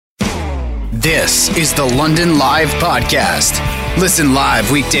This is the London Live Podcast. Listen live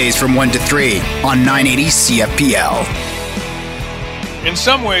weekdays from 1 to 3 on 980 CFPL. In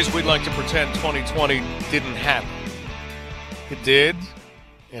some ways, we'd like to pretend 2020 didn't happen. It did.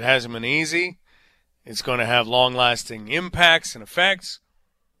 It hasn't been easy. It's going to have long-lasting impacts and effects.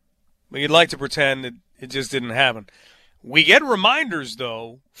 But you'd like to pretend that it just didn't happen. We get reminders,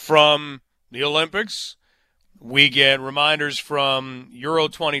 though, from the Olympics. We get reminders from Euro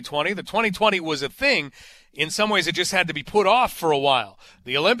 2020. The 2020 was a thing. In some ways, it just had to be put off for a while.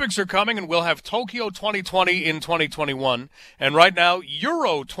 The Olympics are coming, and we'll have Tokyo 2020 in 2021. And right now,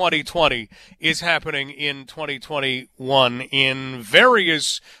 Euro 2020 is happening in 2021 in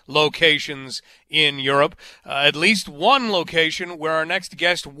various locations in Europe. At least one location where our next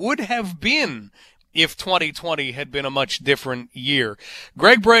guest would have been if 2020 had been a much different year.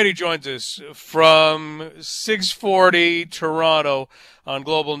 Greg Brady joins us from 640 Toronto on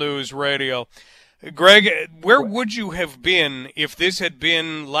Global News Radio. Greg, where would you have been if this had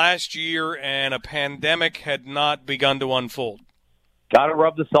been last year and a pandemic had not begun to unfold? Got to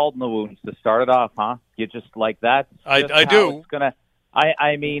rub the salt in the wounds to start it off, huh? You just like that? I do. It's gonna.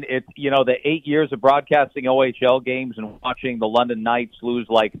 I mean, it's, the 8 years of broadcasting OHL games and watching the London Knights lose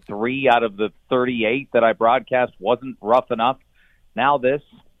like 3 out of the 38 that I broadcast wasn't rough enough. Now this,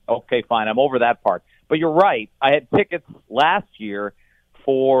 okay, fine, I'm over that part. But you're right. I had tickets last year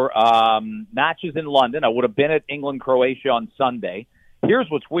for matches in London. I would have been at England-Croatia on Sunday. Here's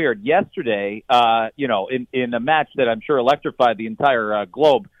what's weird. Yesterday, in a match that I'm sure electrified the entire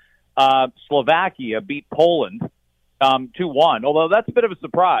globe, Slovakia beat Poland 2-1, although that's a bit of a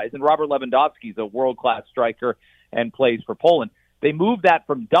surprise. And Robert Lewandowski is a world-class striker and plays for Poland. They moved that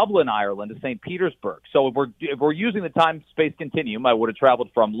from Dublin, Ireland to St. Petersburg. So if we're using the time-space continuum, I would have traveled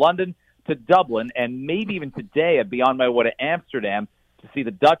from London to Dublin, and maybe even today I'd be on my way to Amsterdam to see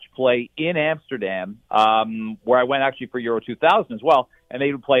the Dutch play in Amsterdam, where I went actually for Euro 2000 as well, and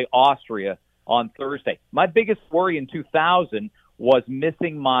they would play Austria on Thursday. My biggest worry in 2000 was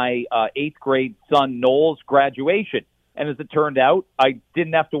missing my 8th grade son Noel's graduation. And as it turned out, I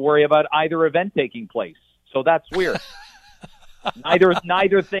didn't have to worry about either event taking place. So that's weird.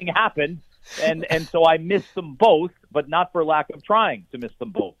 Neither thing happened. And so I missed them both, but not for lack of trying to miss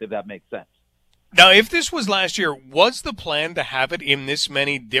them both, if that makes sense. Now, if this was last year, was the plan to have it in this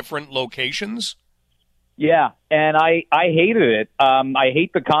many different locations? Yeah, and I hated it. I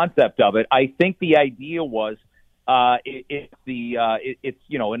hate the concept of it. I think the idea was it's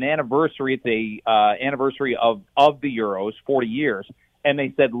an anniversary. It's a anniversary of the Euros, 40 years, and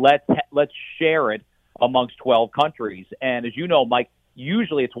they said let's share it amongst 12 countries. And as you know, Mike,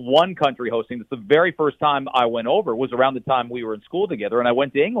 usually it's one country hosting. It's the very first time I went over was around the time we were in school together, and I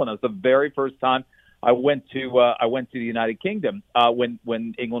went to England. It was the very first time I went to the United Kingdom when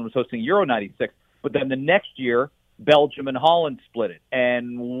England was hosting Euro '96. But then the next year, Belgium and Holland split it,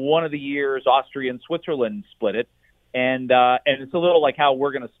 and one of the years Austria and Switzerland split it. And it's a little like how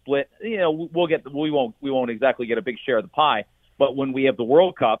we're going to split. We won't exactly get a big share of the pie. But when we have the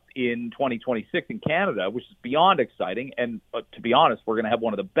World Cup in 2026 in Canada, which is beyond exciting, and to be honest, we're going to have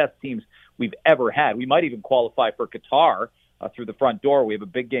one of the best teams we've ever had. We might even qualify for Qatar through the front door. We have a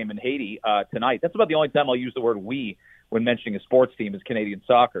big game in Haiti tonight. That's about the only time I'll use the word "we" when mentioning a sports team is Canadian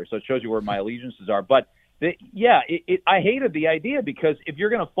soccer. So it shows you where my allegiances are. But I hated the idea because if you're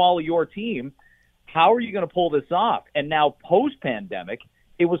going to follow your team, how are you going to pull this off? And now post-pandemic,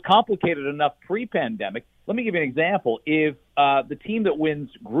 it was complicated enough pre-pandemic. Let me give you an example. If the team that wins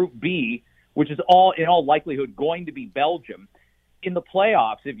Group B, which is in all likelihood going to be Belgium, in the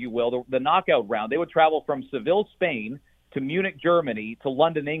playoffs, if you will, the knockout round, they would travel from Seville, Spain, to Munich, Germany, to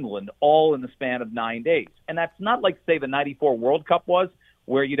London, England, all in the span of 9 days. And that's not like, say, the 94 World Cup was,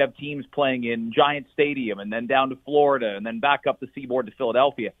 where you'd have teams playing in Giant Stadium and then down to Florida and then back up the seaboard to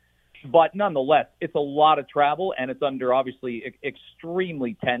Philadelphia. But nonetheless, it's a lot of travel, and it's under obviously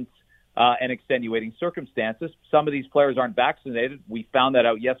extremely tense and extenuating circumstances. Some of these players aren't vaccinated. We found that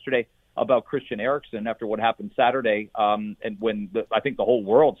out yesterday about Christian Eriksen after what happened Saturday, and when I think the whole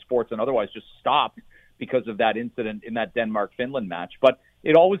world, sports and otherwise, just stopped because of that incident in that Denmark-Finland match. But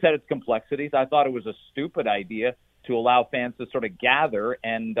it always had its complexities. I thought it was a stupid idea to allow fans to sort of gather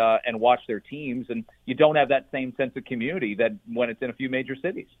and watch their teams, and you don't have that same sense of community that when it's in a few major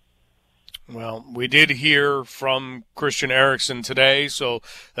cities. Well, we did hear from Christian Eriksen today, so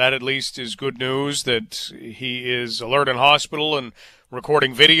that at least is good news that he is alert in hospital and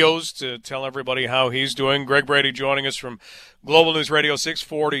recording videos to tell everybody how he's doing. Greg Brady joining us from Global News Radio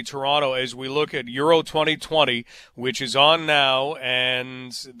 640 Toronto as we look at Euro 2020, which is on now,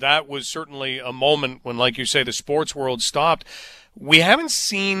 and that was certainly a moment when, like you say, the sports world stopped. We haven't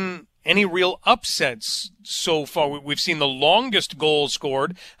seen any real upsets so far. We've seen the longest goal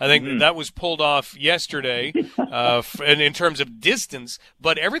scored. I think that was pulled off yesterday in terms of distance,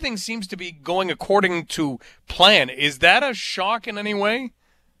 but everything seems to be going according to plan. Is that a shock in any way?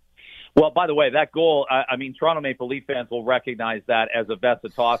 Well, by the way, that goal, I mean, Toronto Maple Leaf fans will recognize that as a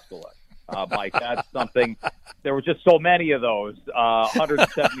Vesa Toskala. Mike, that's something. There were just so many of those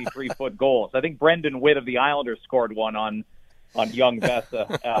 173-foot goals. I think Brendan Witt of the Islanders scored one on young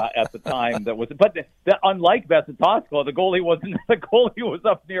Vesa at the time. But unlike Vesa Toskala, the goalie was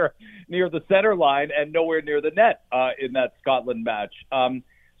up near the center line and nowhere near the net in that Scotland match.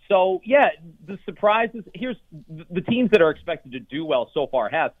 So yeah, the surprises. Here's the teams that are expected to do well so far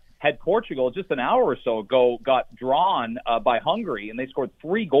had Portugal just an hour or so ago got drawn by Hungary, and they scored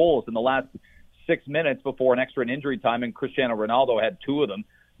 3 goals in the last 6 minutes before an extra injury time, and Cristiano Ronaldo had 2 of them.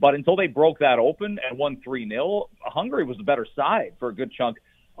 But until they broke that open and won 3-0, Hungary was the better side for a good chunk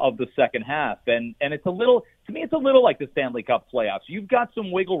of the second half. And it's a little like the Stanley Cup playoffs. You've got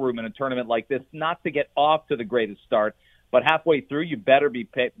some wiggle room in a tournament like this, not to get off to the greatest start, but halfway through you better be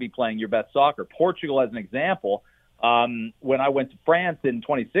playing your best soccer. Portugal, as an example, when I went to France in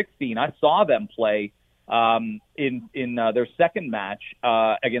 2016, I saw them play in their second match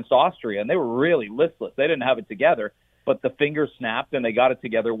against Austria, and they were really listless. They didn't have it together. But the fingers snapped, and they got it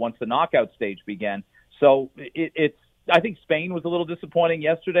together once the knockout stage began. So I think Spain was a little disappointing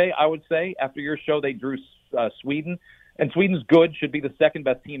yesterday, I would say. After your show, they drew Sweden. And Sweden's good, should be the second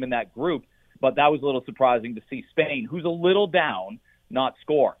best team in that group. But that was a little surprising to see Spain, who's a little down, not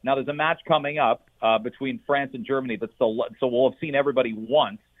score. Now, there's a match coming up between France and Germany. So we'll have seen everybody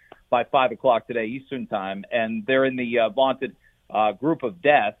once by 5 o'clock today Eastern time. And they're in the vaunted group of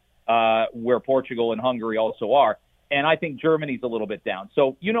death where Portugal and Hungary also are. And I think Germany's a little bit down.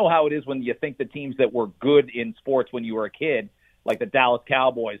 So you know how it is when you think the teams that were good in sports when you were a kid, like the Dallas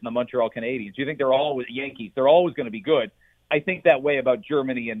Cowboys and the Montreal Canadiens, you think they're always Yankees. They're always going to be good. I think that way about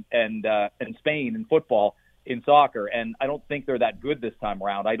Germany and Spain in football, in soccer, and I don't think they're that good this time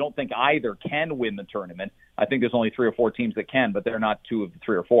around. I don't think either can win the tournament. I think there's only 3 or 4 teams that can, but they're not 2 of the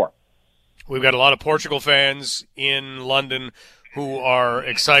 3 or 4. We've got a lot of Portugal fans in London who are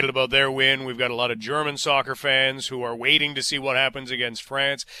excited about their win. We've got a lot of German soccer fans who are waiting to see what happens against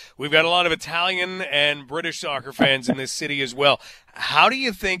France. We've got a lot of Italian and British soccer fans in this city as well. How do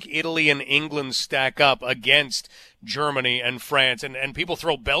you think Italy and England stack up against Germany and France? And people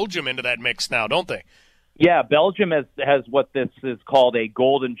throw Belgium into that mix now, don't they? Yeah, Belgium has what this is called a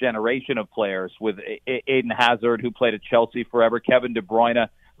golden generation of players with Eden Hazard, who played at Chelsea forever, Kevin De Bruyne,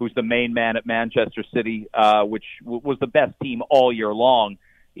 who's the main man at Manchester City, which was the best team all year long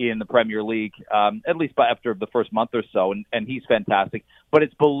in the Premier League, at least after the first month or so, and he's fantastic. But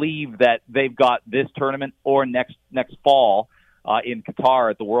it's believed that they've got this tournament or next fall in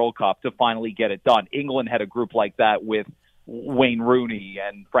Qatar at the World Cup to finally get it done. England had a group like that with Wayne Rooney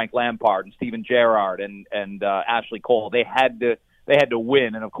and Frank Lampard and Steven Gerrard and Ashley Cole. They had to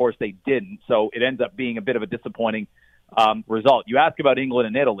win, and of course they didn't. So it ends up being a bit of a disappointing result. You ask about England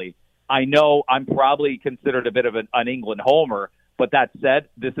and Italy. I know I'm probably considered a bit of an England homer, but that said,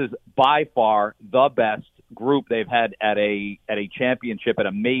 this is by far the best group they've had at a championship, at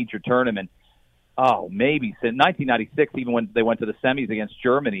a major tournament. Oh, maybe since 1996, even when they went to the semis against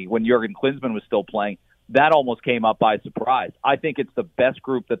Germany, when Jurgen Klinsmann was still playing. That almost came up by surprise. I think it's the best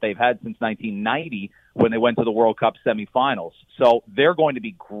group that they've had since 1990 when they went to the World Cup semifinals. So they're going to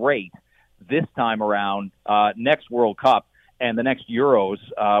be great this time around, next World Cup and the next Euros,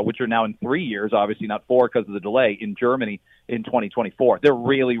 which are now in 3 years, obviously not 4 because of the delay, in Germany in 2024. They're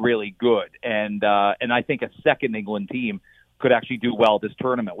really, really good. And I think a second England team could actually do well this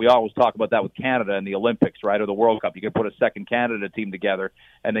tournament. We always talk about that with Canada and the Olympics, right, or the World Cup. You could put a second Canada team together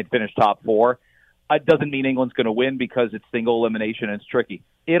and they'd finish top 4. It doesn't mean England's going to win because it's single elimination and it's tricky.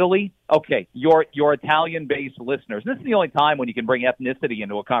 Italy, okay, your Italian-based listeners, this is the only time when you can bring ethnicity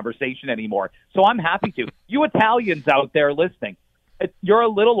into a conversation anymore, so I'm happy to. You Italians out there listening, you're a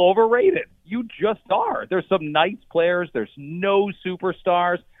little overrated. You just are. There's some nice players. There's no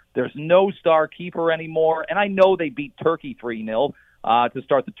superstars. There's no star keeper anymore, and I know they beat Turkey 3-0 to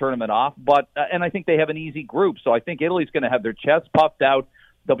start the tournament off, but and I think they have an easy group, so I think Italy's going to have their chests puffed out.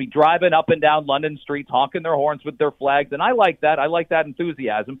 They'll be driving up and down London streets, honking their horns with their flags, and I like that. I like that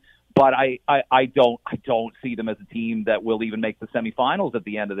enthusiasm. But I don't see them as a team that will even make the semifinals at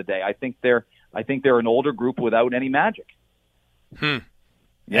the end of the day. I think they're an older group without any magic. Yeah,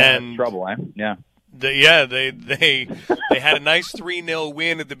 and that's trouble, eh? Yeah. They had a nice 3-0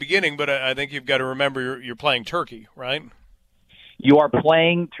 win at the beginning, but I think you've got to remember you're playing Turkey, right? You are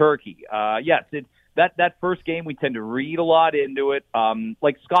playing Turkey. Yes, that first game, we tend to read a lot into it.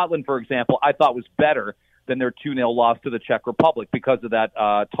 Like Scotland, for example, I thought was better than their 2-0 loss to the Czech Republic because of that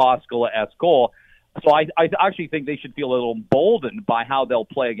Toskala-esque goal. So I actually think they should feel a little emboldened by how they'll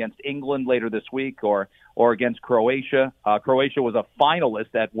play against England later this week or against Croatia. Croatia was a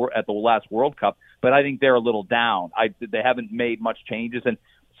finalist at the last World Cup, but I think they're a little down. They haven't made much changes, and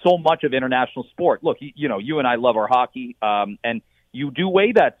so much of international sport. Look, you and I love our hockey, and you do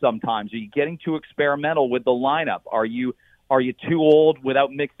weigh that sometimes. Are you getting too experimental with the lineup? Are you too old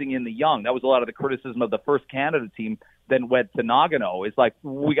without mixing in the young? That was a lot of the criticism of the first Canada team then went to Nagano. It's like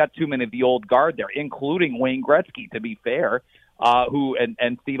we got too many of the old guard there, including Wayne Gretzky, to be fair,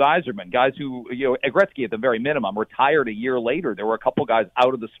 and Steve Yzerman, guys who, Gretzky at the very minimum retired a year later. There were a couple guys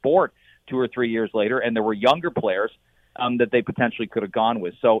out of the sport 2 or 3 years later, and there were younger players that they potentially could have gone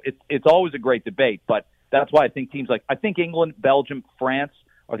with. So it's always a great debate, but that's why I think I think England, Belgium, France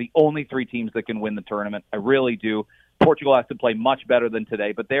are the only 3 teams that can win the tournament. I really do. Portugal has to play much better than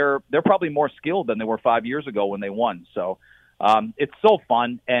today, but they're probably more skilled than they were 5 years ago when they won. So it's so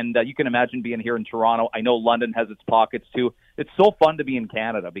fun, and you can imagine being here in Toronto. I know London has its pockets too. It's so fun to be in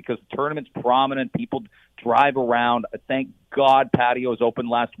Canada because the tournament's prominent. People drive around. Thank God patios opened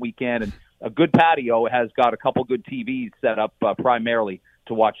last weekend, and a good patio has got a couple good TVs set up primarily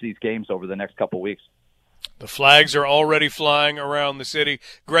to watch these games over the next couple weeks. The flags are already flying around the city.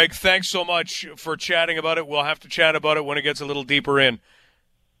 Greg, thanks so much for chatting about it. We'll have to chat about it when it gets a little deeper in.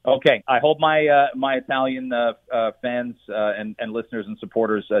 Okay. I hope my Italian fans and listeners and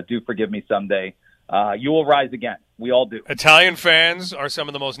supporters do forgive me someday. You will rise again. We all do. Italian fans are some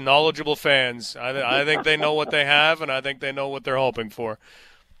of the most knowledgeable fans. I think they know what they have, and I think they know what they're hoping for.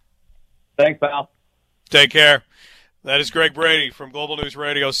 Thanks, pal. Take care. That is Greg Brady from Global News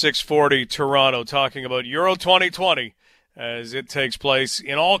Radio 640 Toronto talking about Euro 2020 as it takes place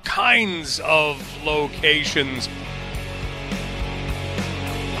in all kinds of locations.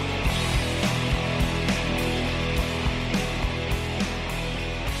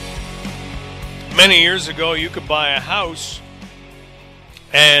 Many years ago, you could buy a house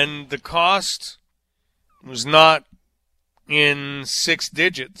and the cost was not in 6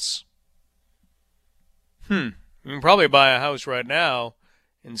 digits. You can probably buy a house right now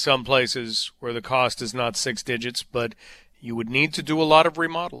in some places where the cost is not 6 digits, but you would need to do a lot of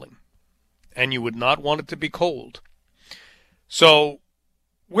remodeling, and you would not want it to be cold. So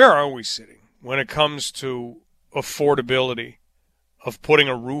where are we sitting when it comes to affordability of putting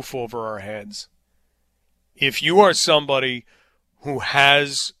a roof over our heads? If you are somebody who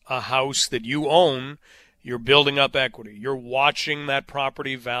has a house that you own, you're building up equity. You're watching that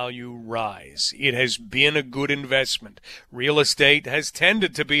property value rise. It has been a good investment. Real estate has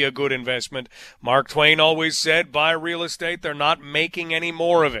tended to be a good investment. Mark Twain always said, buy real estate. They're not making any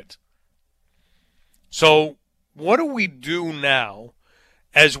more of it. So what do we do now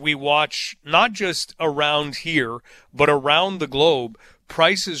as we watch, not just around here, but around the globe,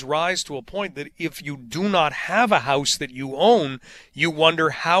 prices rise to a point that if you do not have a house that you own, you wonder,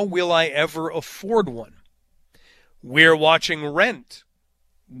 how will I ever afford one? We're watching rent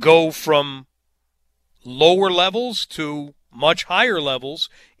go from lower levels to much higher levels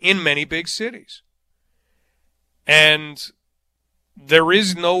in many big cities. And there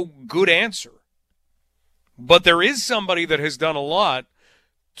is no good answer. But there is somebody that has done a lot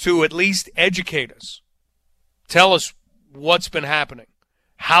to at least educate us. Tell us what's been happening,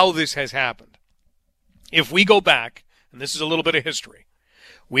 how this has happened. If we go back, and this is a little bit of history,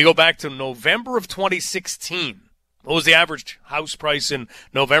 we go back to November of 2016. What was the average house price in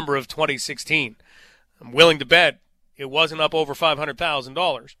November of 2016? I'm willing to bet it wasn't up over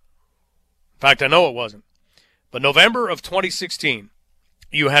 $500,000. In fact, I know it wasn't. But November of 2016,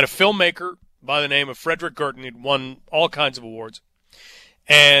 you had a filmmaker by the name of Frederick Gertten. He'd won all kinds of awards.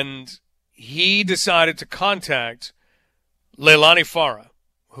 And he decided to contact Leilani Farah,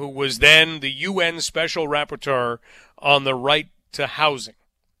 who was then the UN Special Rapporteur on the right to housing.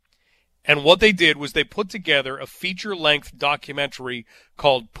 And what they did was they put together a feature-length documentary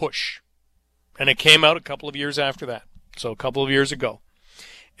called Push. And it came out a couple of years after that, so a couple of years ago.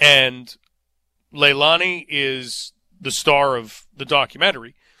 And Leilani is the star of the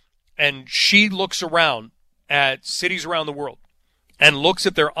documentary, and she looks around at cities around the world and looks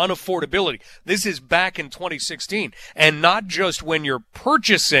at their unaffordability. This is back in 2016, and not just when you're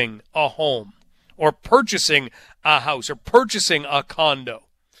purchasing a home or purchasing a house or purchasing a condo.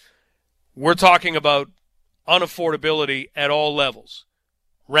 We're talking about unaffordability at all levels.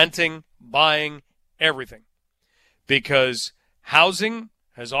 Renting, buying, everything. Because housing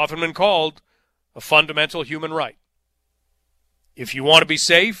has often been called a fundamental human right. If you want to be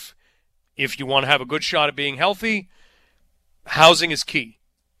safe, If you want to have a good shot at being healthy, housing is key.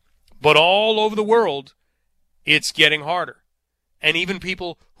 But all over the world, it's getting harder. And even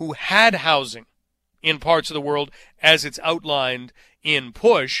people who had housing in parts of the world, as it's outlined in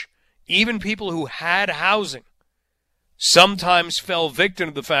PUSH, even people who had housing sometimes fell victim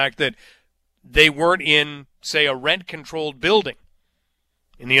to the fact that they weren't in, say, a rent-controlled building.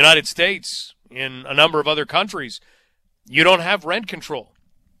 In the United States, in a number of other countries, you don't have rent control.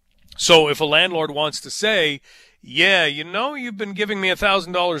 So if a landlord wants to say, yeah, you've been giving me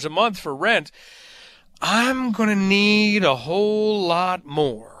 $1,000 a month for rent, I'm going to need a whole lot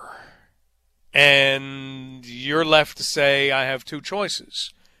more. And you're left to say, I have two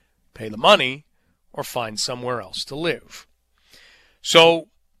choices: pay the money or find somewhere else to live. So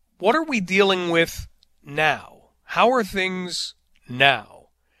what are we dealing with now? How are things now?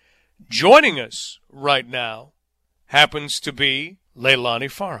 Joining us right now happens to be Leilani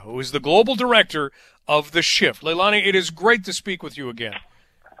Farha, who is the global director of The Shift. Leilani, it is great to speak with you again.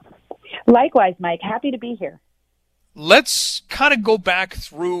 Likewise, Mike. Happy to be here. Let's kind of go back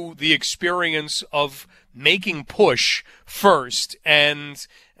through the experience of making PUSH first and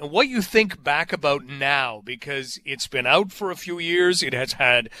what you think back about now, because it's been out for a few years. It has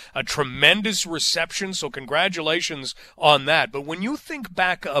had a tremendous reception, so congratulations on that. But when you think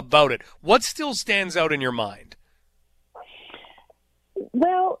back about it, what still stands out in your mind?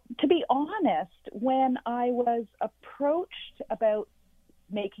 Well, to be honest, when I was approached about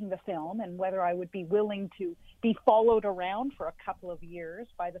making the film and whether I would be willing to be followed around for a couple of years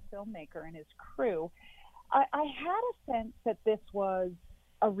by the filmmaker and his crew, I had a sense that this was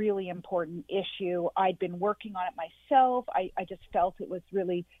a really important issue. I'd been working on it myself. I just felt it was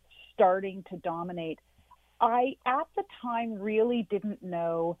really starting to dominate. I, at the time, really didn't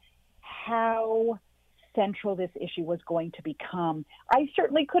know how central this issue was going to become. I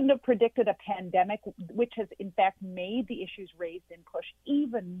certainly couldn't have predicted a pandemic, which has in fact made the issues raised in PUSH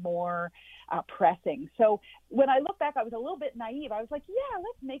even more pressing. So when I look back, I was a little bit naive. I was like, yeah,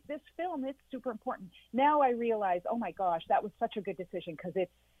 let's make this film. It's super important. Now I realize, oh my gosh, that was such a good decision, because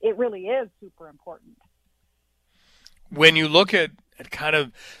it really is super important. When you look at kind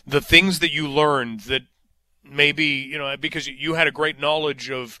of the things that you learned that maybe, because you had a great knowledge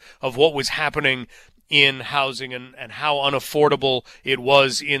of what was happening in housing and how unaffordable it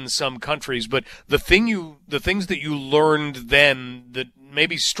was in some countries, but the things that you learned then that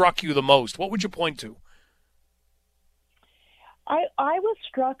maybe struck you the most, what would you point to? I was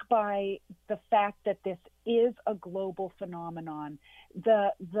struck by the fact that this is a global phenomenon.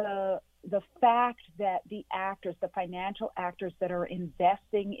 The fact that the actors, the financial actors that are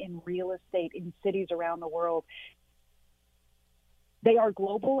investing in real estate in cities around the world, they are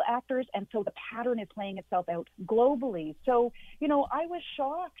global actors, and so the pattern is playing itself out globally. So, I was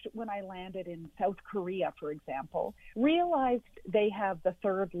shocked when I landed in South Korea, for example, realized they have the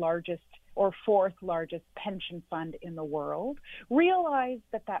third largest or fourth largest pension fund in the world, realized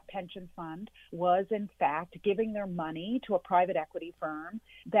that pension fund was in fact giving their money to a private equity firm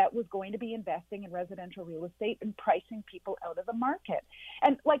that was going to be investing in residential real estate and pricing people out of the market.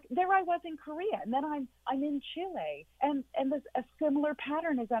 And there I was in Korea, and then I'm in Chile, and this, a similar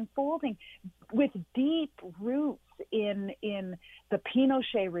pattern is unfolding with deep roots in the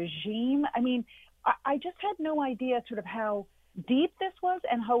Pinochet regime. I mean, I just had no idea sort of how deep this was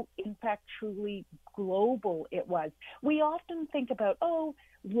and how, in fact, truly global it was. We often think about,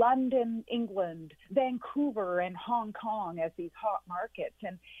 London, England, Vancouver, and Hong Kong as these hot markets.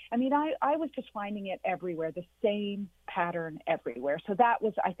 And I mean, I was just finding it everywhere, the same pattern everywhere. So that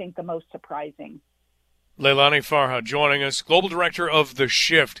was, I think, the most surprising. Leilani Farha joining us, Global Director of The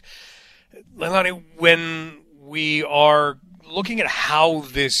Shift. Leilani, when we are looking at how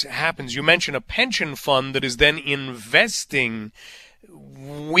this happens, you mentioned a pension fund that is then investing.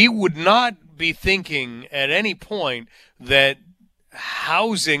 We would not be thinking at any point that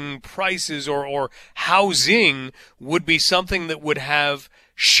housing prices or housing would be something that would have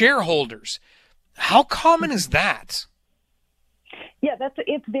shareholders. How common is that? Yeah,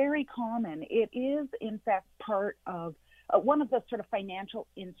 it's very common. It is, in fact, part of one of the sort of financial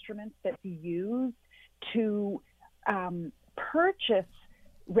instruments that's used to purchase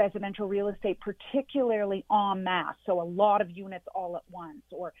residential real estate, particularly en masse, so a lot of units all at once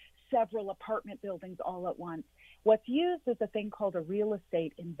or several apartment buildings all at once. What's used is a thing called a real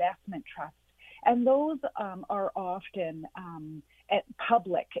estate investment trust, and those are often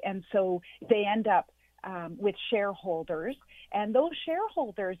public, and so they end up with shareholders, and those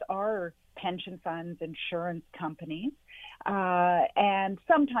shareholders are pension funds, insurance companies, and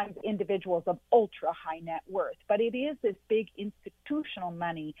sometimes individuals of ultra high net worth. But it is this big institutional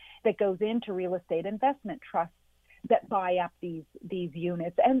money that goes into real estate investment trusts that buy up these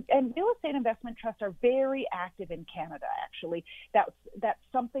units. And real estate investment trusts are very active in Canada, actually. That's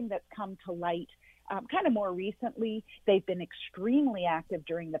something that's come to light kind of more recently. They've been extremely active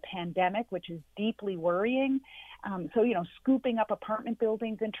during the pandemic, which is deeply worrying. So, scooping up apartment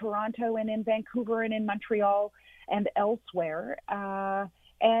buildings in Toronto and in Vancouver and in Montreal and elsewhere.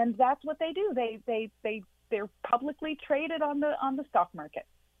 And that's what they do. They're publicly traded on the stock market.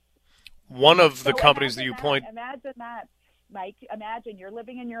 One of the companies that you point... Imagine that, Mike. Imagine you're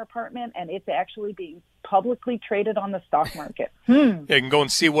living in your apartment and it's actually being publicly traded on the stock market. Yeah, you can go and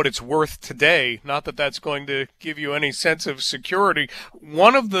see what it's worth today. Not that that's going to give you any sense of security.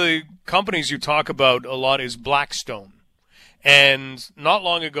 One of the companies you talk about a lot is Blackstone. And not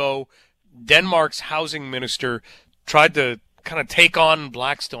long ago, Denmark's housing minister tried to kind of take on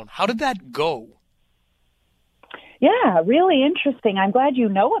Blackstone. How did that go? Yeah, really interesting. I'm glad you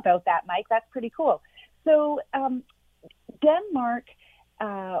know about that, Mike. That's pretty cool. So Denmark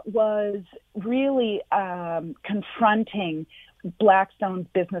was really confronting Blackstone's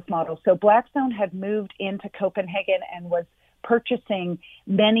business model. So Blackstone had moved into Copenhagen and was purchasing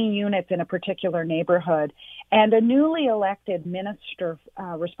many units in a particular neighborhood. And a newly elected minister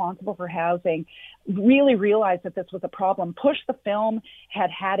responsible for housing really realized that this was a problem. Push the Film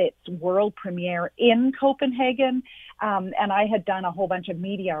had its world premiere in Copenhagen, and I had done a whole bunch of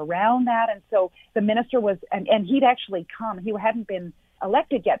media around that. And so the minister was, and he'd actually come, he hadn't been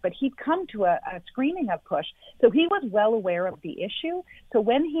elected yet, but he'd come to a screening of Push. So he was well aware of the issue. So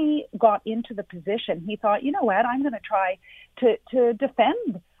when he got into the position, he thought, you know what, I'm going to try to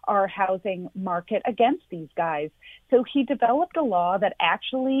defend our housing market against these guys. So he developed a law that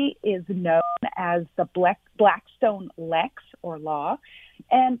actually is known as the Blackstone Lex, or law.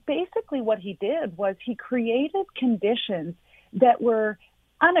 And basically what he did was he created conditions that were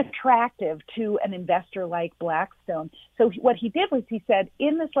unattractive to an investor like Blackstone. So what he did was he said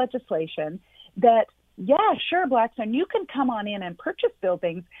in this legislation that, yeah, sure, Blackstone, you can come on in and purchase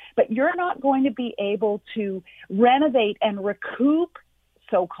buildings, but you're not going to be able to renovate and recoup,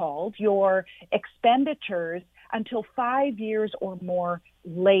 so-called, your expenditures until 5 years or more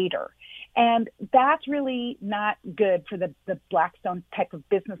later. And that's really not good for the Blackstone type of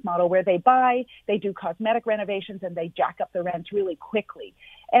business model where they buy, they do cosmetic renovations, and they jack up the rents really quickly.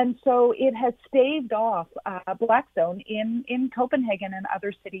 And so it has staved off Blackstone in Copenhagen and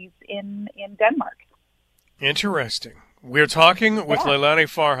other cities in Denmark. Interesting. We're talking with Leilani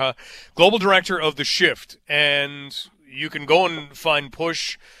Farha, Global Director of The Shift, and you can go and find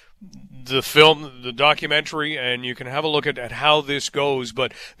Push, the film, the documentary, and you can have a look at how this goes.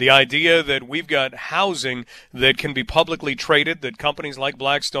 But the idea that we've got housing that can be publicly traded, that companies like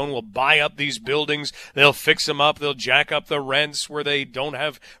Blackstone will buy up these buildings, they'll fix them up, they'll jack up the rents where they don't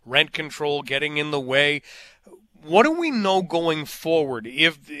have rent control getting in the way. What do we know going forward?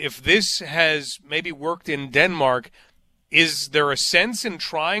 If this has maybe worked in Denmark, is there a sense in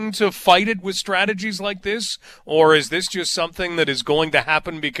trying to fight it with strategies like this? Or is this just something that is going to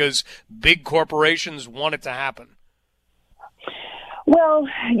happen because big corporations want it to happen? Well,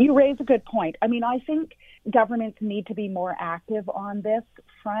 you raise a good point. I mean, I think governments need to be more active on this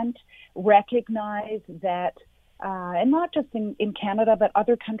front, recognize that, and not just in Canada, but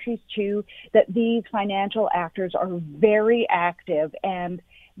other countries too, that these financial actors are very active and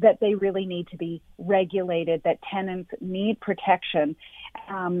that they really need to be regulated, that tenants need protection.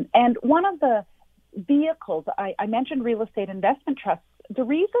 And one of the vehicles, I mentioned real estate investment trusts, the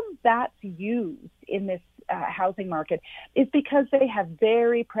reason that's used in this housing market is because they have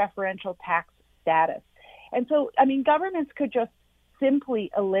very preferential tax status. And so, I mean, governments could just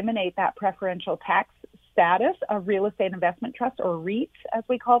simply eliminate that preferential tax status of real estate investment trusts, or REITs as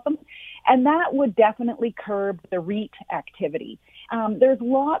we call them, and that would definitely curb the REIT activity. There's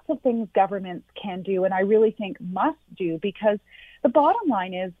lots of things governments can do, and I really think must do, because the bottom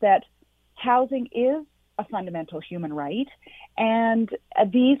line is that housing is a fundamental human right, and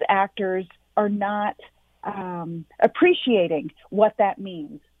these actors are not appreciating what that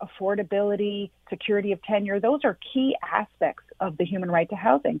means. Affordability, security of tenure, those are key aspects of the human right to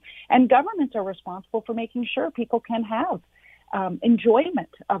housing. And governments are responsible for making sure people can have enjoyment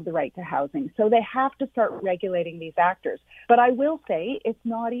of the right to housing. So they have to start regulating these actors. But I will say it's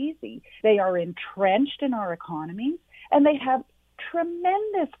not easy. They are entrenched in our economy, and they have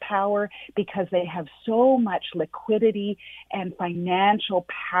tremendous power because they have so much liquidity and financial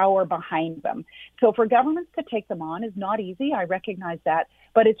power behind them. So for governments to take them on is not easy. I recognize that,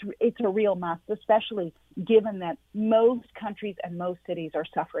 but it's a real must, especially given that most countries and most cities are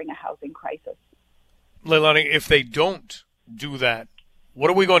suffering a housing crisis. Leilani, if they don't do that, what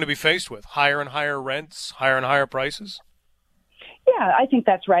are we going to be faced with? Higher and higher rents, higher and higher prices? Yeah, I think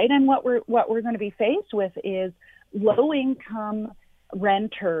that's right. And what we're going to be faced with is low-income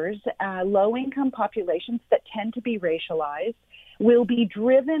renters, low-income populations that tend to be racialized, will be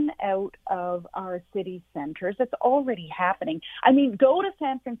driven out of our city centers. It's already happening. I mean, go to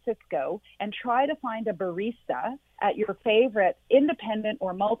San Francisco and try to find a barista at your favorite independent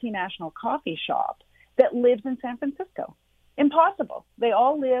or multinational coffee shop that lives in San Francisco. Impossible. They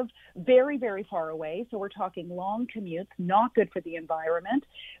all live very, very far away. So we're talking long commutes, not good for the environment,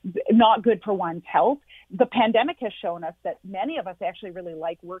 not good for one's health. The pandemic has shown us that many of us actually really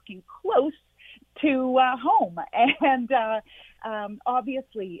like working close to home. And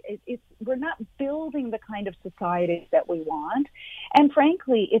obviously, we're not building the kind of society that we want. And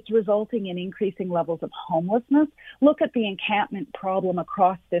frankly, it's resulting in increasing levels of homelessness. Look at the encampment problem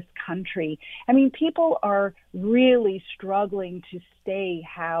across this country. I mean, people are really struggling to stay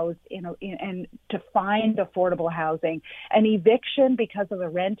housed and to find affordable housing. An eviction because of a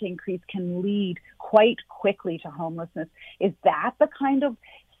rent increase can lead quite quickly to homelessness. Is that the kind of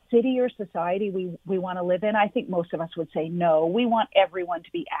city or society we want to live in? I think most of us would say no. We want everyone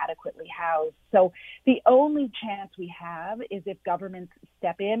to be adequately housed. So the only chance we have is if governments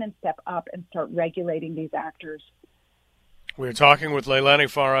step in and step up and start regulating these actors. We're talking with Leilani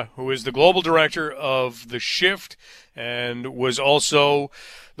Farah, who is the global director of The Shift and was also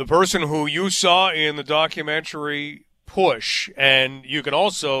the person who you saw in the documentary Push. And you can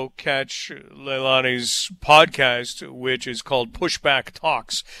also catch Leilani's podcast, which is called Pushback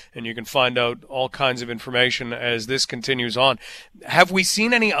Talks, and you can find out all kinds of information as this continues on. Have we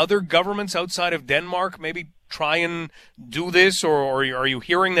seen any other governments outside of Denmark maybe try and do this, or are you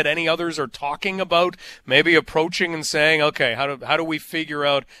hearing that any others are talking about maybe approaching and saying, okay, how do we figure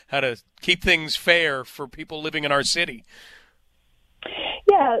out how to keep things fair for people living in our city?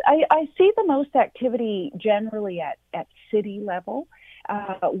 Yeah, I see the most activity generally at city level,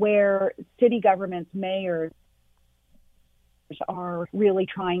 where city governments, mayors, are really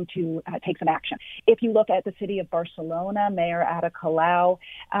trying to take some action. If you look at the city of Barcelona, Mayor Ada Colau,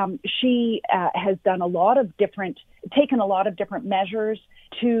 she has taken a lot of different measures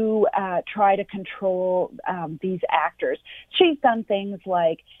to try to control these actors. She's done things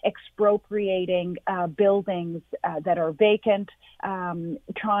like expropriating buildings that are vacant,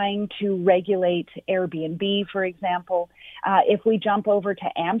 trying to regulate Airbnb, for example. If we jump over to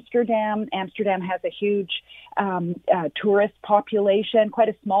Amsterdam, Amsterdam has a huge tourist population, quite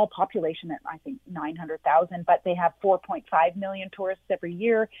a small population at, I think, 900,000, but they have 4.5 million tourists every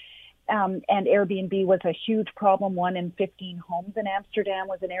year. And Airbnb was a huge problem. 1 in 15 homes in Amsterdam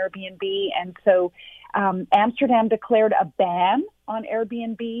was an Airbnb. And so Amsterdam declared a ban on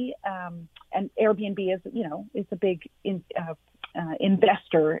Airbnb. And Airbnb is a big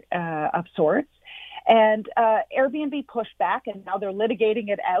investor of sorts. And Airbnb pushed back, and now they're litigating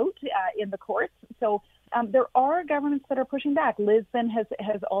it out in the courts. So there are governments that are pushing back. Lisbon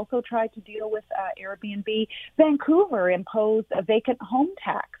has also tried to deal with Airbnb. Vancouver imposed a vacant home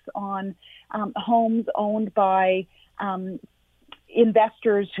tax on homes owned by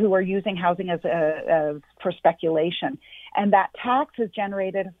investors who are using housing as for speculation. And that tax has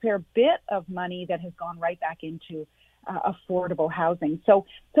generated a fair bit of money that has gone right back into affordable housing. So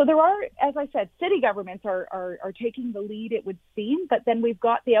there are, as I said, city governments are taking the lead, it would seem, but then we've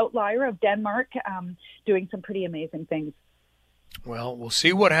got the outlier of Denmark doing some pretty amazing things. Well, we'll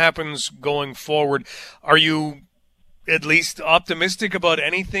see what happens going forward. Are you at least optimistic about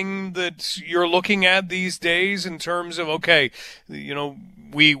anything that you're looking at these days in terms of, okay,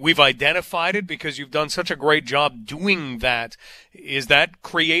 we've identified it because you've done such a great job doing that. Is that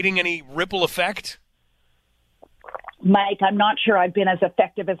creating any ripple effect? Mike, I'm not sure I've been as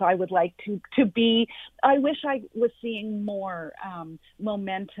effective as I would like to be. I wish I was seeing more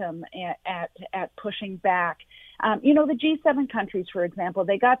momentum at pushing back. The G7 countries, for example,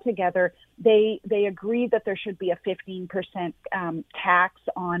 they got together. They agreed that there should be a 15% tax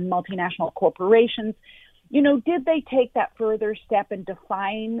on multinational corporations. Did they take that further step and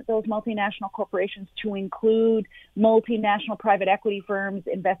define those multinational corporations to include multinational private equity firms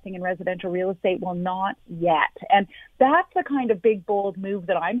investing in residential real estate? Well, not yet. And that's the kind of big, bold move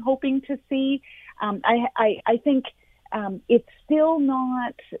that I'm hoping to see. I think it's still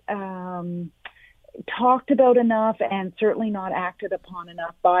not talked about enough and certainly not acted upon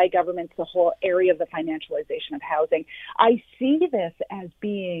enough by governments, the whole area of the financialization of housing. I see this as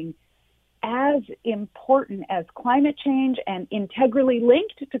being as important as climate change and integrally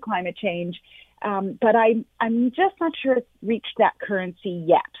linked to climate change, but I'm just not sure it's reached that currency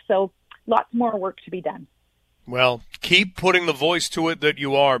yet. So lots more work to be done. Well, keep putting the voice to it that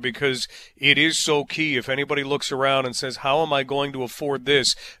you are, because it is so key. If anybody looks around and says, how am I going to afford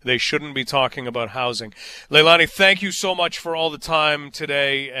this, they shouldn't be talking about housing. Leilani, thank you so much for all the time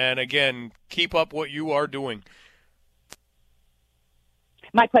today. And again, keep up what you are doing.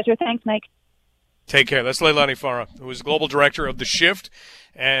 My pleasure. Thanks, Mike. Take care. That's Leilani Farah, who is Global Director of The Shift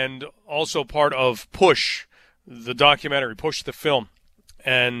and also part of Push, the documentary, Push the film.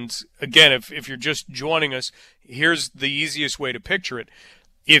 And again, if you're just joining us, here's the easiest way to picture it.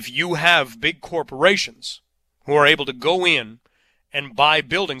 If you have big corporations who are able to go in and buy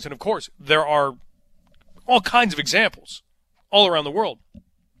buildings, and of course, there are all kinds of examples all around the world.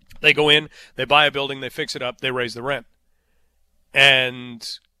 They go in, they buy a building, they fix it up, they raise the rent.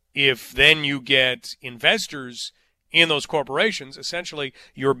 And if then you get investors in those corporations, essentially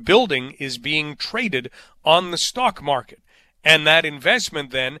your building is being traded on the stock market. And that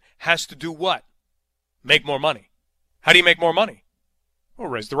investment then has to do what? Make more money. How do you make more money? Well,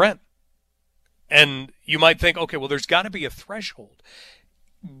 raise the rent. And you might think, okay, well, there's got to be a threshold.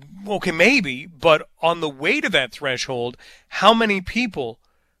 Okay, maybe, but on the way to that threshold, how many people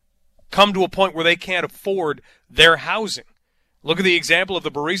come to a point where they can't afford their housing? Look at the example of the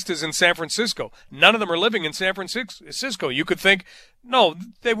baristas in San Francisco. None of them are living in San Francisco. You could think, no,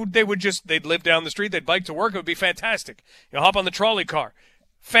 they'd live down the street, they'd bike to work, it would be fantastic. You hop on the trolley car.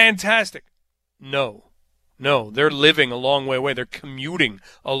 Fantastic. No, they're living a long way away. They're commuting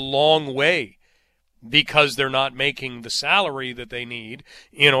a long way because they're not making the salary that they need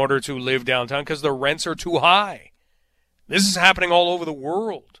in order to live downtown because the rents are too high. This is happening all over the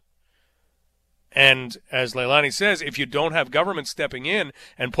world. And as Leilani says, if you don't have government stepping in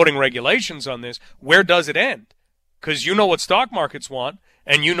and putting regulations on this, where does it end? Because you know what stock markets want,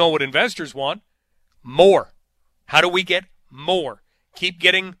 and you know what investors want. More. How do we get more? Keep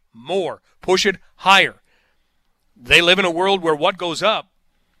getting more. Push it higher. They live in a world where what goes up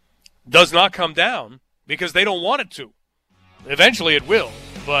does not come down because they don't want it to. Eventually it will,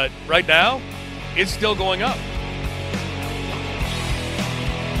 but right now, it's still going up.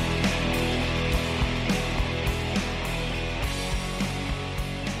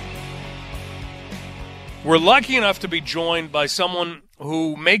 We're lucky enough to be joined by someone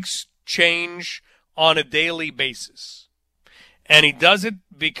who makes change on a daily basis. And he does it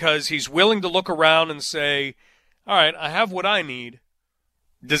because he's willing to look around and say, all right, I have what I need.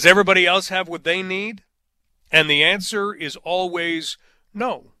 Does everybody else have what they need? And the answer is always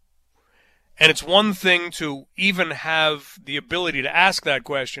no. And it's one thing to even have the ability to ask that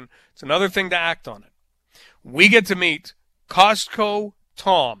question. It's another thing to act on it. We get to meet Costco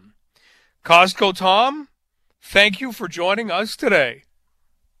Tom. Costco Tom, thank you for joining us today.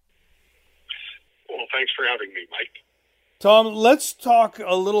 Well, thanks for having me, Mike. Tom, let's talk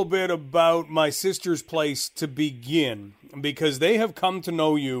a little bit about My Sister's Place to begin, because they have come to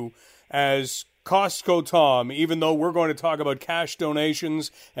know you as Costco Tom, even though we're going to talk about cash donations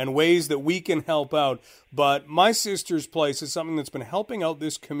and ways that we can help out. But My Sister's Place is something that's been helping out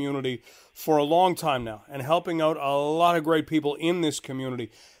this community for a long time now and helping out a lot of great people in this community.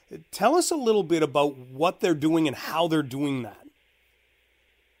 Tell us a little bit about what they're doing and how they're doing that.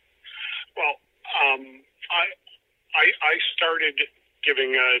 Well, I started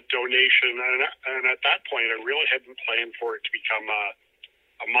giving a donation, and at that point, I really hadn't planned for it to become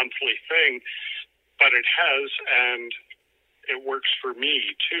a monthly thing, but it has, and it works for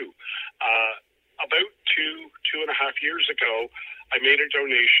me too. About two and a half years ago, I made a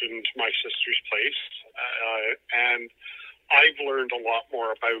donation to My Sister's Place, and I've learned a lot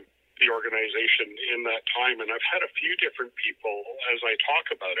more about the organization in that time, and I've had a few different people, as I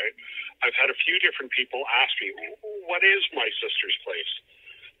talk about it, I've had a few different people ask me, what is My Sister's Place?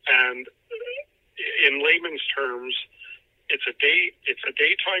 And in layman's terms, it's a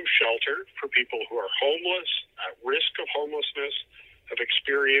daytime shelter for people who are homeless, at risk of homelessness, have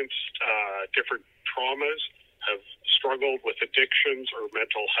experienced different traumas, have struggled with addictions or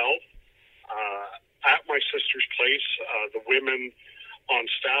mental health. At My Sister's Place, the women on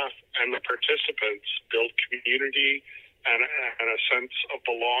staff and the participants build community and a sense of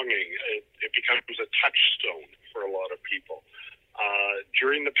belonging. It becomes a touchstone for a lot of people.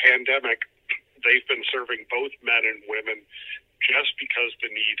 During the pandemic, they've been serving both men and women just because the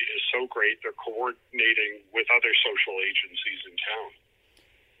need is so great. They're coordinating with other social agencies in town.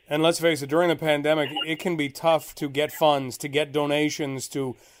 And let's face it, during the pandemic, it can be tough to get funds, to get donations,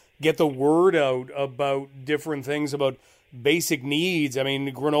 to get the word out about different things, about basic needs. I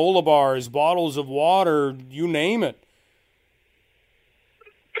mean, granola bars, bottles of water, you name it.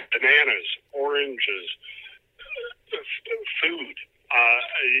 Bananas, oranges, food.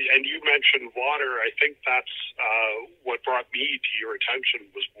 And you mentioned water. I think that's what brought me to your attention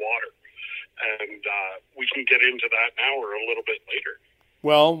was water. And we can get into that now or a little bit later.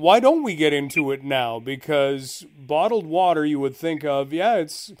 Well, why don't we get into it now? Because bottled water, you would think of, yeah,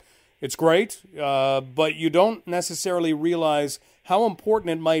 it's great, but you don't necessarily realize how important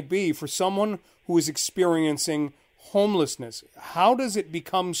it might be for someone who is experiencing homelessness. How does it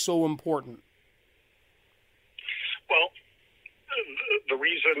become so important? Well, the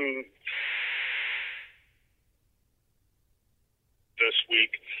reason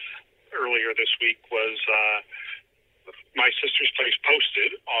earlier this week was My Sister's Place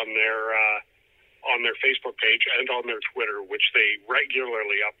posted on their Facebook page and on their Twitter, which they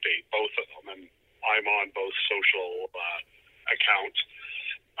regularly update, both of them, and I'm on both social accounts,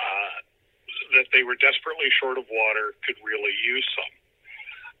 that they were desperately short of water, could really use some.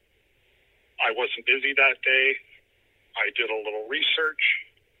 I wasn't busy that day. I did a little research.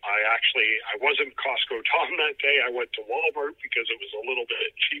 I wasn't Costco Tom that day. I went to Walmart because it was a little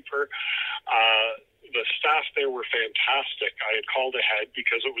bit cheaper. The staff there were fantastic. I had called ahead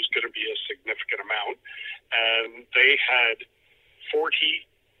because it was going to be a significant amount. And they had 40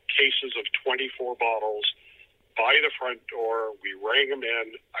 cases of 24 bottles by the front door. We rang them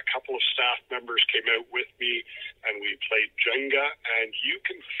in. A couple of staff members came out with me, and we played Jenga. And you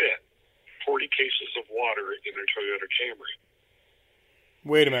can fit 40 cases of water in a Toyota Camry.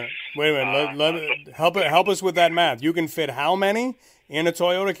 Wait a minute. Help us with that math. You can fit how many in a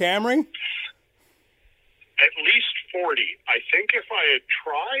Toyota Camry? At least 40. I think if I had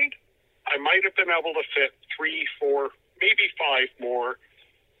tried, I might have been able to fit 3, 4, maybe 5 more,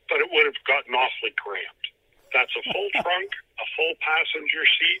 but it would have gotten awfully cramped. That's a full trunk, a full passenger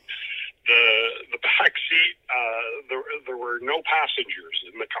seat. The back seat, there were no passengers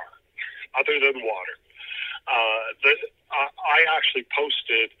in the car other than water. I actually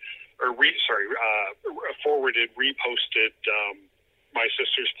reposted My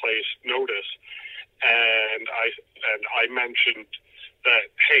Sister's Place notice, and I mentioned that,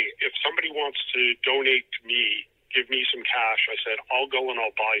 hey, if somebody wants to donate to me, give me some cash. I said, I'll go and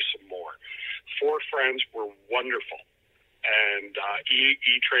I'll buy some more. 4 friends were wonderful, and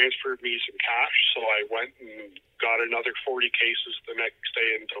he transferred me some cash, so I went and got another 40 cases the next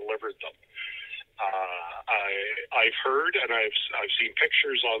day and delivered them. I've heard and I've seen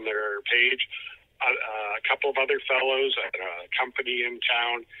pictures on their page. A couple of other fellows at a company in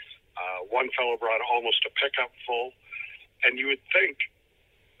town. One fellow brought almost a pickup full, and you would think,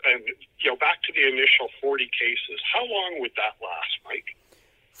 and back to the initial 40 cases. How long would that last, Mike?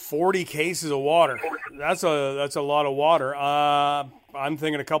 40 cases of water. That's a lot of water. I'm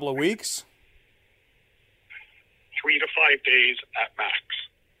thinking a couple of weeks. 3 to 5 days at max.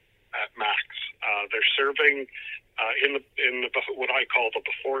 At max. They're serving in the what I call the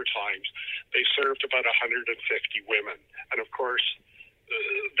before times. They served about 150 women, and of course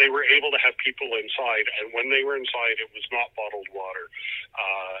they were able to have people inside. And when they were inside, it was not bottled water.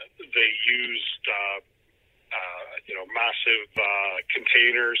 They used massive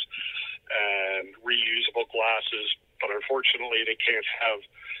containers and reusable glasses, but unfortunately they can't have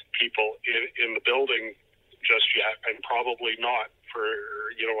people in the building just yet, and probably not for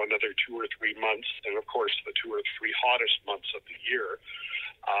another 2 or 3 months, and of course the 2 or 3 hottest months of the year.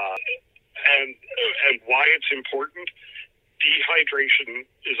 And why it's important? Dehydration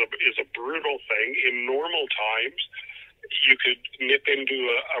is a brutal thing. In normal times, you could nip into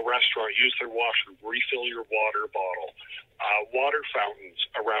a restaurant, use their washroom, refill your water bottle. Water fountains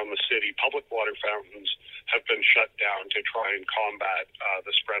around the city, public water fountains, have been shut down to try and combat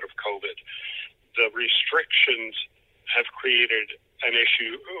the spread of COVID. The restrictions have created an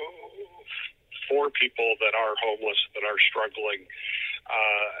issue for people that are homeless, that are struggling,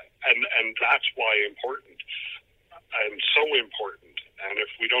 and that's why important, and so important. And if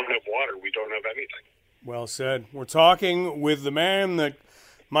we don't have water, we don't have anything. Well said. We're talking with the man that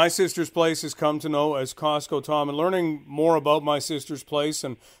My Sister's Place has come to know as Costco Tom, and learning more about My Sister's Place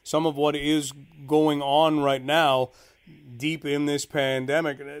and some of what is going on right now deep in this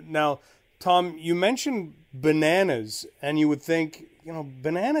pandemic. Now, Tom, you mentioned bananas, and you would think,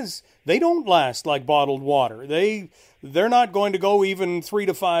 bananas, they don't last like bottled water. They're not going to go even 3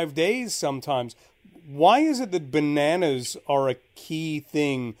 to 5 days sometimes. Why is it that bananas are a key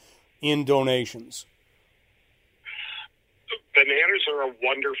thing in donations? bananas are a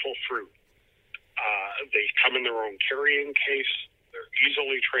wonderful fruit. They come in their own carrying case. They're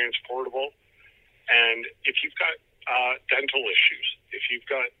easily transportable. And if you've got dental issues, if you've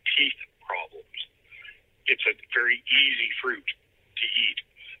got teeth problems, it's a very easy fruit to eat.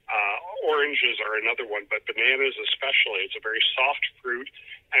 Oranges are another one, but bananas especially. It's a very soft fruit,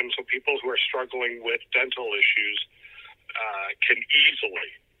 and so people who are struggling with dental issues can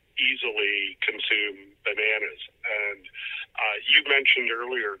easily consume bananas. And you mentioned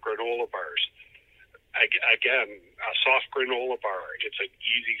earlier granola bars. Again, a soft granola bar, it's an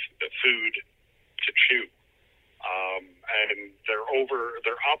easy food to chew. And they're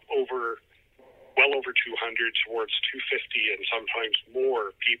up well over 200 towards 250 and sometimes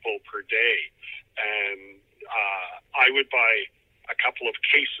more people per day. And I would buy a couple of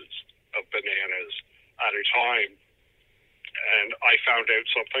cases of bananas at a time. And I found out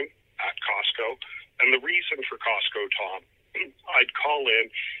something at Costco. And the reason for Costco, Tom, I'd call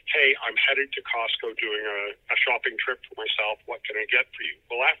in, hey, I'm headed to Costco doing a shopping trip for myself. What can I get for you?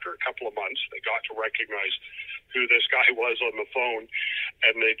 Well, after a couple of months, they got to recognize who this guy was on the phone,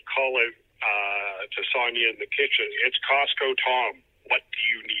 and they'd call out to Sonia in the kitchen, it's Costco Tom. What do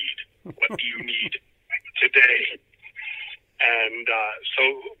you need? What do you need today? And so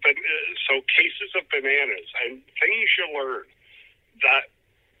cases of bananas, and things you learn, that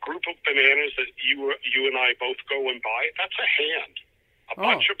group of bananas that you and I both go and buy, that's a hand. A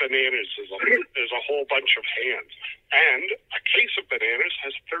bunch of bananas is a whole bunch of hands. And a case of bananas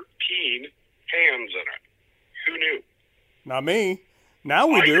has 13 hands in it. Who knew? Not me. Now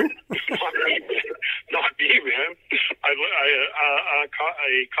we do. Not me, man. A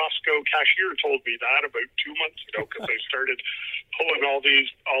Costco cashier told me that about 2 months ago because I started pulling all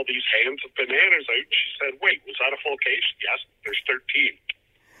these hands of bananas out. She said, wait, was that a full case? Yes, there's 13.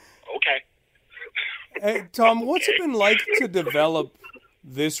 Okay. Hey, Tom, what's it been like to develop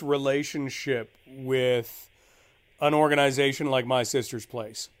this relationship with an organization like My Sister's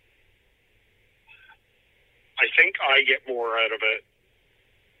Place? I think I get more out of it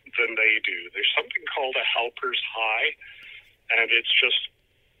than they do. There's something called a helper's high, and it's just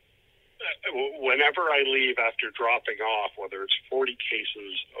whenever I leave after dropping off, whether it's 40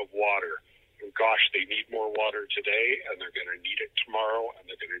 cases of water, and gosh, they need more water today, and they're going to need it tomorrow, and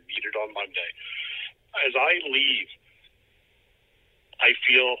they're going to need it on Monday. As I leave, I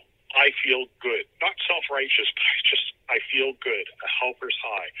feel good. Not self-righteous, but I feel good. A helper's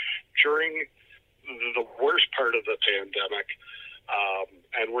high. During the worst part of the pandemic,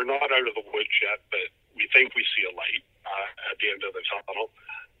 and we're not out of the woods yet, but we think we see a light at the end of the tunnel.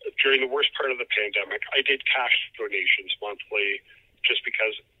 During the worst part of the pandemic, I did cash donations monthly just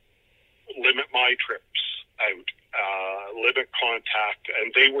because limit my trips out, limit contact,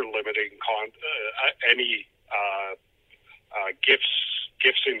 and they were limiting any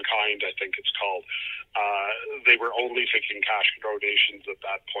gifts in kind, I think it's called. They were only taking cash donations at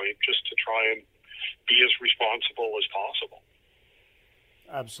that point just to try and be as responsible as possible.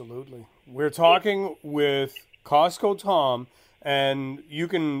 Absolutely. We're talking with Costco Tom, and you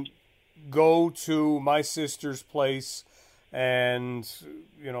can go to My Sister's Place and,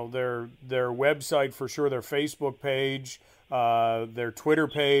 you know, their website for sure, their Facebook page, their Twitter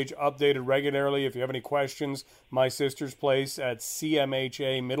page, updated regularly. If you have any questions, My Sister's Place at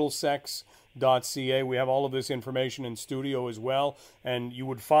cmhamiddlesex.ca. We have all of this information in studio as well, and you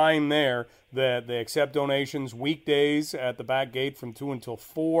would find there that they accept donations weekdays at the back gate from 2 until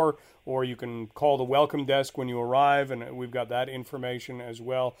 4, or you can call the welcome desk when you arrive, and we've got that information as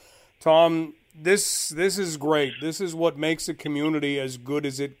well. Tom, this is great. This is what makes a community as good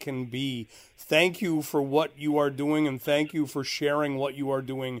as it can be. Thank you for what you are doing, and thank you for sharing what you are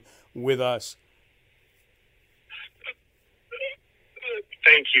doing with us.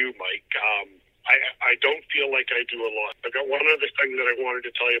 Thank you, Mike. I don't feel like I do a lot. I got one other thing that I wanted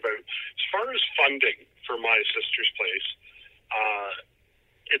to tell you about. As far as funding for My Sister's Place,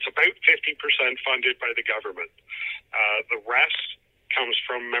 it's about 50% funded by the government. The rest comes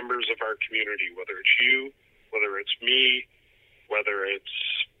from members of our community, whether it's you, whether it's me, whether it's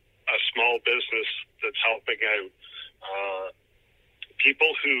a small business that's helping out,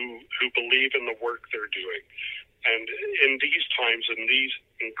 people who believe in the work they're doing. And in these times, in these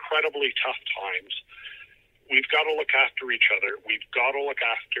incredibly tough times, we've got to look after each other. We've got to look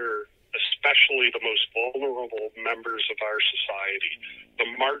after especially the most vulnerable members of our society. The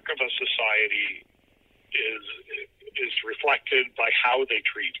mark of a society is reflected by how they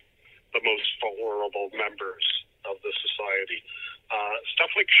treat the most vulnerable members of the society. Stuff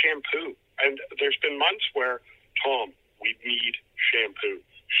like shampoo. And there's been months where, Tom, we need shampoo,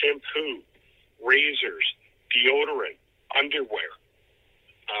 razors, deodorant, underwear.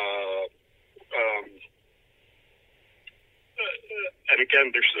 And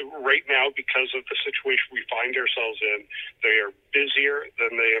again, there's right now, because of the situation we find ourselves in, they are busier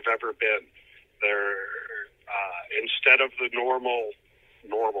than they have ever been. They're instead of the normal,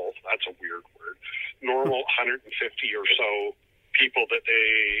 that's a weird word, normal 150 or so people that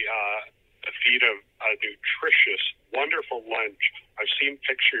they feed a nutritious, wonderful lunch. I've seen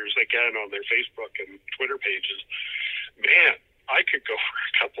pictures, again, on their Facebook and Twitter pages. Man, I could go for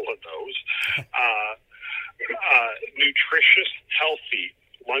a couple of those. Nutritious, healthy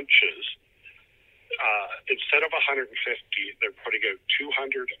lunches. Instead of 150, they're putting out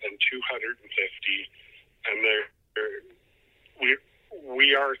 200 and 250, and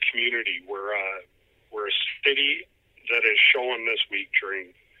we are a community. We're a city that is showing this week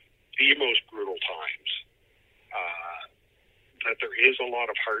during the most brutal times that there is a lot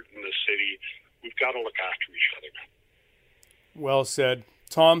of heart in the city. We've got to look after each other. Well said.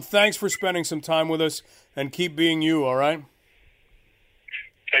 Tom, thanks for spending some time with us, and keep being you, all right?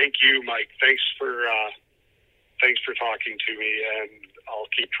 Thank you, Mike. Thanks for talking to me, and I'll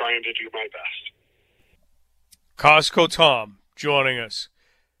keep trying to do my best. Costco Tom joining us.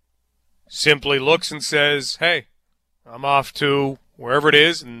 Simply looks and says, hey, I'm off to wherever it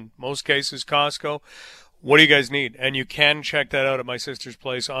is, in most cases Costco. What do you guys need? And you can check that out at My Sister's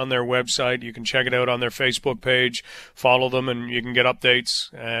Place on their website. You can check it out on their Facebook page, follow them, and you can get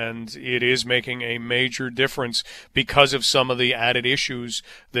updates. And it is making a major difference because of some of the added issues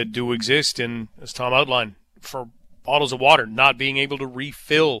that do exist in, as Tom outlined, for bottles of water, not being able to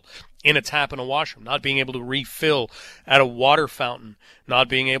refill in a tap in a washroom, not being able to refill at a water fountain, not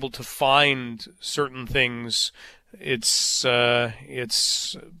being able to find certain things. It's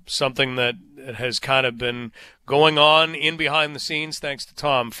something that has kind of been going on in behind the scenes. Thanks to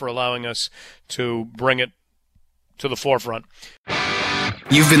Tom for allowing us to bring it to the forefront.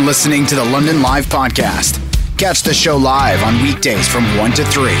 You've been listening to the London Live Podcast. Catch the show live on weekdays from 1 to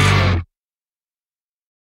 3.